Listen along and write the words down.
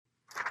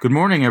Good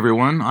morning,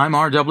 everyone. I'm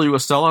R.W.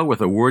 Estella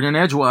with a word in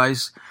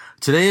Edgewise.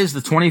 Today is the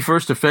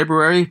 21st of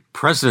February,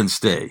 President's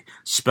Day,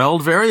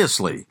 spelled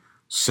variously.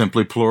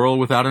 Simply plural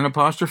without an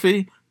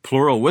apostrophe,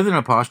 plural with an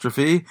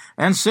apostrophe,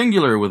 and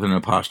singular with an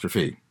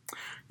apostrophe.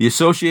 The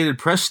Associated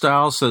Press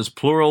style says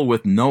plural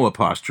with no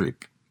apostrophe.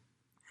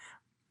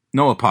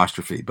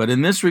 But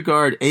in this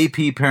regard, AP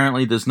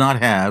apparently does not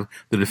have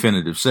the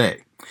definitive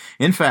say.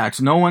 In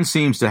fact, no one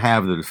seems to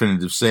have the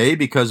definitive say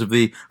because of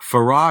the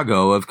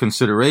farrago of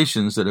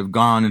considerations that have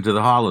gone into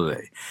the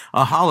holiday,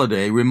 a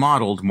holiday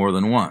remodeled more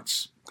than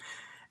once.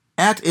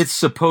 At its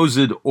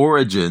supposed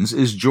origins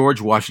is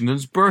George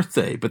Washington's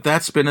birthday, but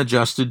that's been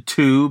adjusted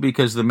too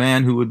because the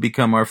man who would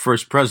become our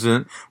first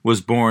president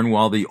was born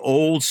while the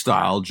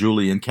old-style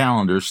Julian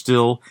calendar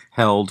still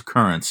held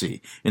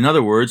currency. In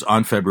other words,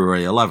 on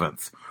February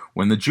 11th.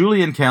 When the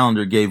Julian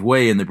calendar gave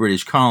way in the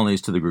British colonies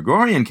to the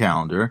Gregorian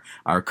calendar,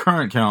 our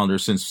current calendar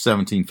since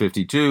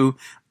 1752,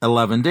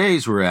 11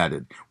 days were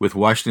added, with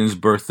Washington's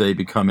birthday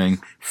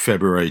becoming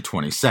February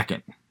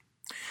 22nd.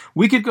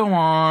 We could go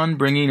on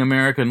bringing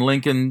Abraham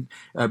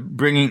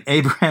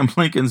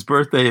Lincoln's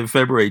birthday of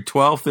February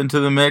 12th into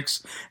the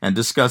mix and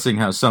discussing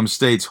how some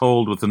states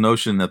hold with the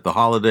notion that the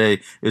holiday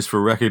is for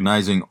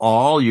recognizing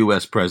all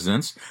U.S.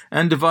 presidents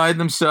and divide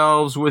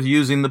themselves with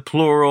using the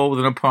plural with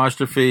an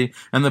apostrophe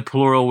and the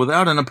plural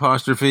without an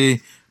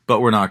apostrophe,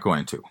 but we're not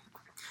going to.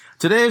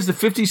 Today is the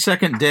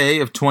 52nd day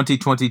of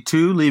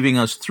 2022, leaving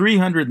us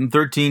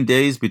 313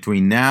 days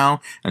between now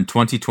and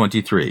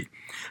 2023.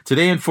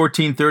 Today in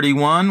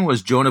 1431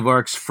 was Joan of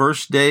Arc's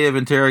first day of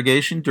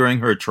interrogation during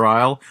her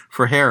trial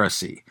for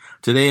heresy.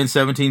 Today in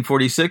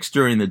 1746,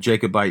 during the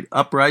Jacobite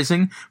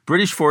uprising,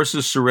 British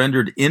forces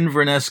surrendered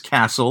Inverness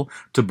Castle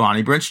to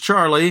Bonnybridge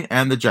Charlie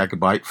and the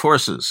Jacobite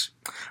forces.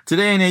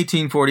 Today in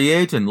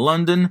 1848 in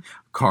London,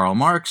 Karl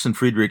Marx and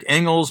Friedrich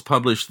Engels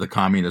published the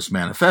Communist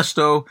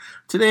Manifesto.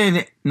 Today in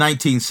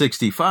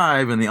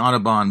 1965, in the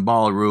Audubon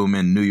Ballroom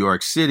in New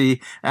York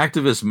City,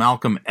 activist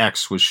Malcolm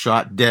X was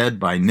shot dead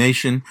by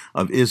Nation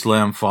of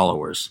Islam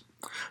followers.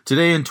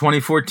 Today in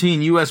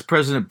 2014, U.S.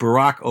 President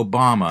Barack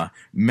Obama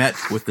met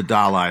with the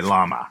Dalai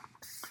Lama.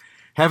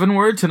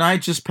 Heavenward,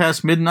 tonight, just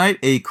past midnight,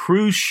 a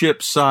cruise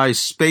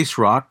ship-sized space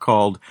rock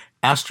called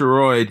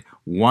Asteroid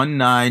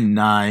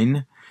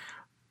 199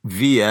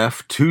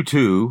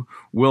 VF22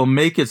 will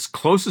make its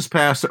closest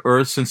pass to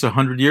Earth since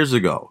 100 years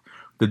ago.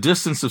 The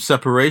distance of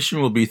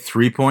separation will be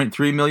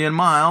 3.3 million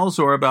miles,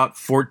 or about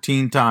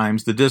 14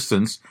 times the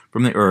distance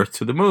from the Earth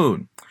to the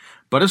Moon.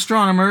 But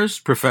astronomers,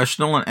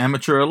 professional and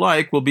amateur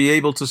alike, will be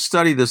able to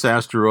study this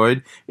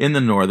asteroid in the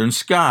northern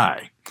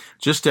sky,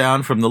 just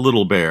down from the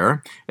Little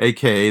Bear,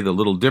 aka the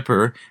Little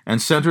Dipper,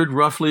 and centered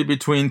roughly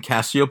between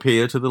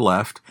Cassiopeia to the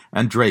left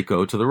and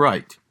Draco to the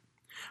right.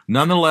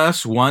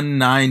 Nonetheless,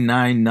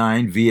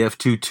 1999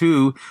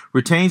 VF22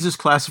 retains its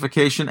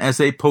classification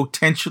as a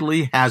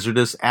potentially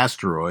hazardous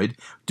asteroid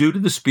due to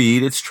the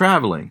speed it's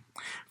traveling,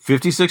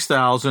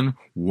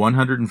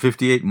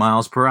 56,158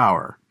 miles per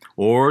hour,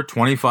 or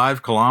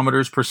 25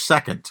 kilometers per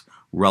second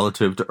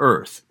relative to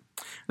Earth.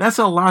 That's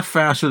a lot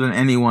faster than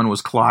anyone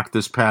was clocked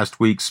this past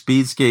week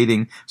speed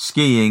skating,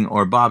 skiing,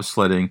 or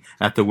bobsledding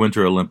at the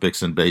Winter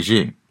Olympics in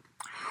Beijing.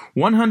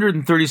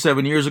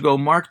 137 years ago,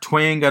 Mark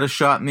Twain got a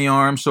shot in the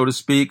arm, so to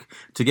speak,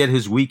 to get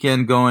his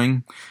weekend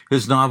going.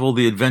 His novel,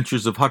 The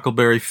Adventures of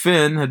Huckleberry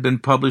Finn, had been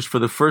published for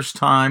the first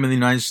time in the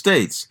United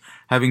States,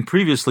 having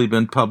previously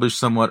been published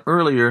somewhat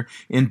earlier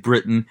in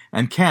Britain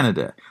and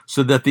Canada,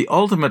 so that the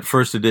ultimate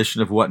first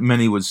edition of what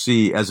many would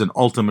see as an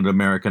ultimate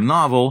American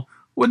novel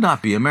would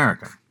not be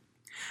American.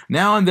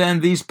 Now and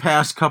then, these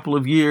past couple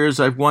of years,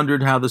 I've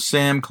wondered how the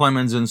Sam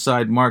Clemens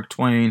inside Mark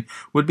Twain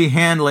would be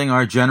handling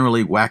our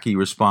generally wacky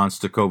response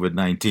to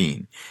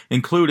COVID-19,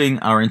 including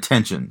our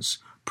intentions,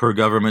 per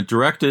government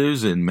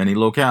directives in many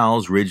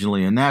locales,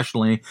 regionally and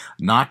nationally,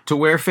 not to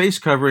wear face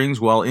coverings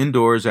while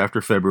indoors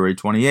after February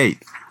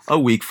 28th, a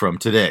week from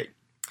today.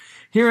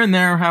 Here and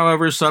there,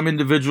 however, some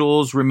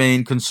individuals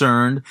remain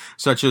concerned,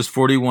 such as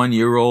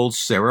 41-year-old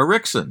Sarah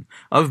Rickson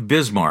of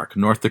Bismarck,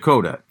 North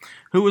Dakota,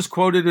 who was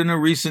quoted in a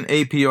recent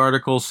AP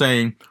article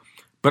saying,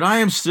 "But I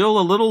am still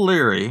a little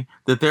leery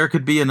that there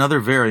could be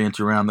another variant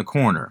around the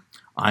corner.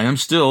 I am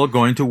still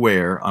going to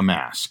wear a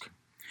mask."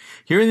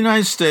 Here in the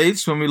United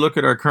States, when we look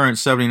at our current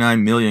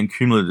 79 million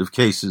cumulative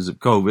cases of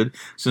COVID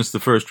since the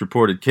first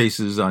reported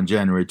cases on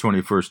January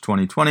 21st,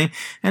 2020,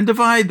 and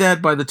divide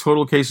that by the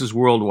total cases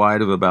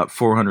worldwide of about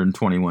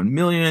 421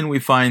 million, we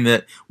find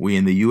that we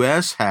in the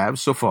U.S. have,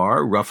 so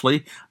far,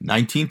 roughly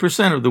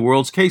 19% of the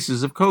world's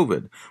cases of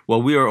COVID,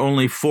 while we are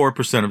only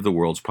 4% of the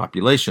world's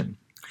population.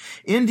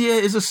 India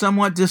is a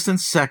somewhat distant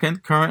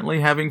second, currently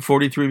having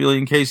 43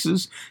 million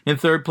cases. In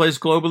third place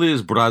globally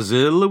is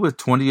Brazil with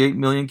 28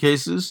 million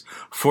cases.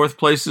 Fourth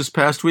place this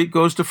past week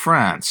goes to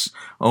France,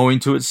 owing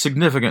to its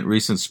significant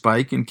recent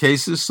spike in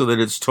cases, so that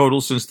its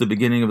total since the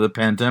beginning of the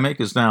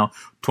pandemic is now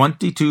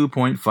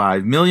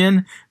 22.5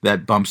 million.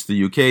 That bumps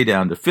the UK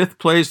down to fifth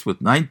place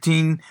with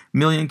 19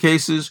 million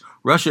cases.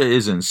 Russia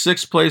is in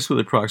sixth place with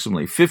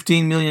approximately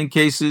 15 million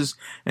cases,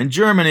 and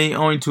Germany,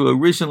 owing to a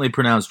recently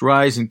pronounced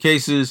rise in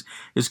cases,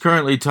 is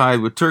currently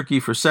tied with Turkey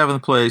for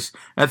seventh place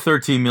at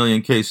 13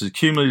 million cases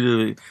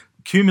cumulatively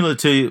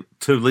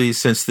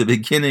since the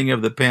beginning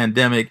of the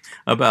pandemic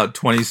about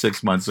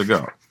 26 months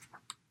ago.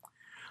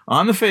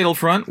 On the fatal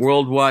front,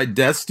 worldwide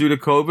deaths due to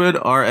COVID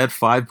are at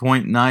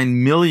 5.9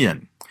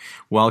 million,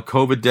 while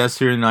COVID deaths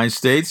here in the United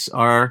States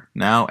are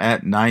now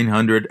at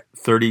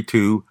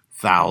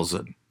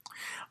 932,000.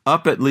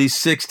 Up at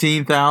least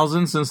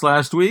 16,000 since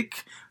last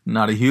week.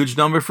 Not a huge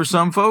number for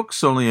some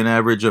folks, only an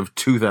average of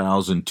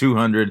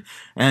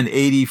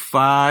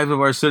 2,285 of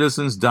our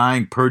citizens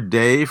dying per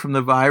day from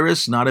the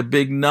virus. Not a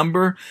big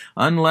number,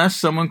 unless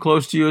someone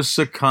close to you has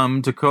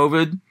succumbed to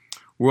COVID.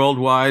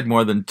 Worldwide,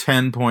 more than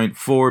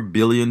 10.4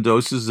 billion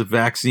doses of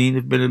vaccine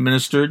have been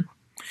administered.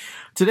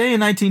 Today in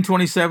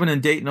 1927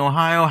 in Dayton,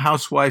 Ohio,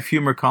 housewife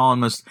humor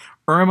columnist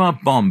Irma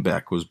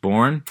Bombeck was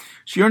born.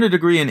 She earned a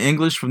degree in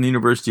English from the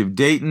University of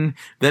Dayton,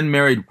 then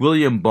married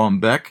William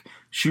Bombeck.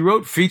 She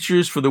wrote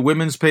features for the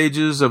women's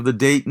pages of the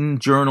Dayton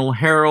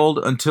Journal-Herald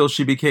until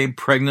she became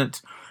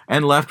pregnant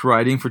and left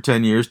writing for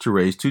 10 years to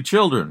raise two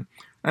children,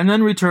 and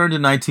then returned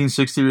in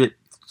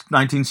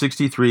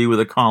 1963 with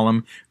a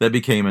column that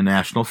became a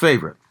national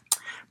favorite.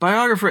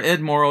 Biographer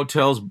Ed Morrow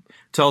tells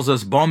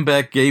us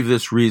Bombeck gave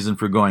this reason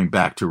for going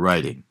back to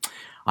writing.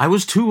 I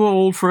was too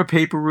old for a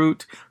paper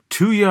route,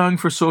 too young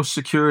for Social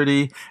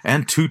Security,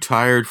 and too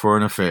tired for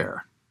an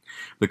affair.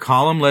 The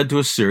column led to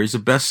a series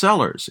of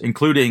bestsellers,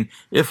 including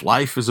If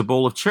Life is a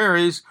Bowl of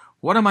Cherries,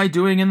 What Am I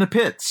Doing in the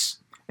Pits?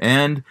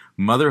 And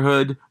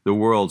Motherhood, the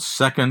World's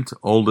Second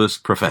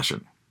Oldest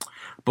Profession.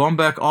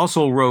 Bombeck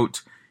also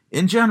wrote,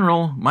 In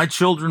general, my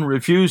children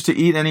refused to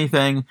eat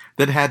anything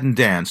that hadn't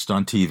danced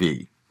on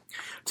TV.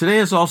 Today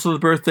is also the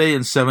birthday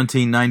in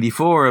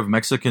 1794 of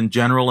Mexican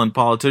general and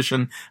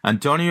politician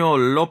Antonio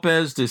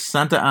López de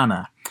Santa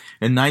Anna,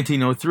 in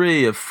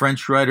 1903 of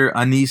French writer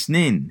Anais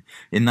Nin,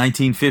 in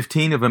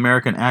 1915 of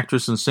American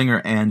actress and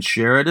singer Anne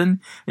Sheridan,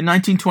 in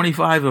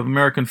 1925 of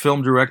American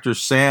film director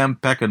Sam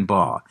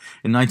Peckinpah,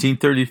 in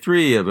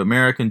 1933 of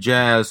American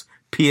jazz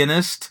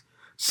pianist,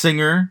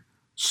 singer,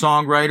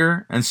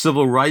 songwriter, and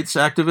civil rights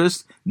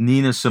activist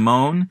Nina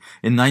Simone,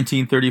 in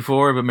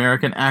 1934 of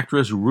American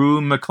actress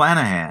Rue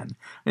McClanahan,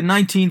 in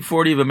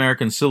 1940 of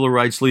American civil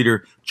rights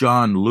leader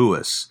John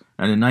Lewis,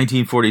 and in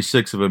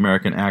 1946 of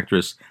American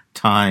actress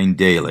Tyne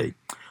Daly.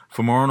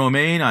 From Orono,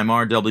 Maine, I'm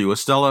R.W.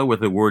 Estella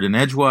with a word in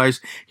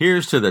Edgewise.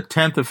 Here's to the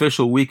 10th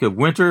official week of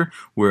winter.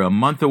 We're a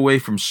month away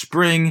from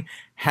spring.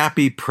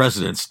 Happy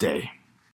President's Day.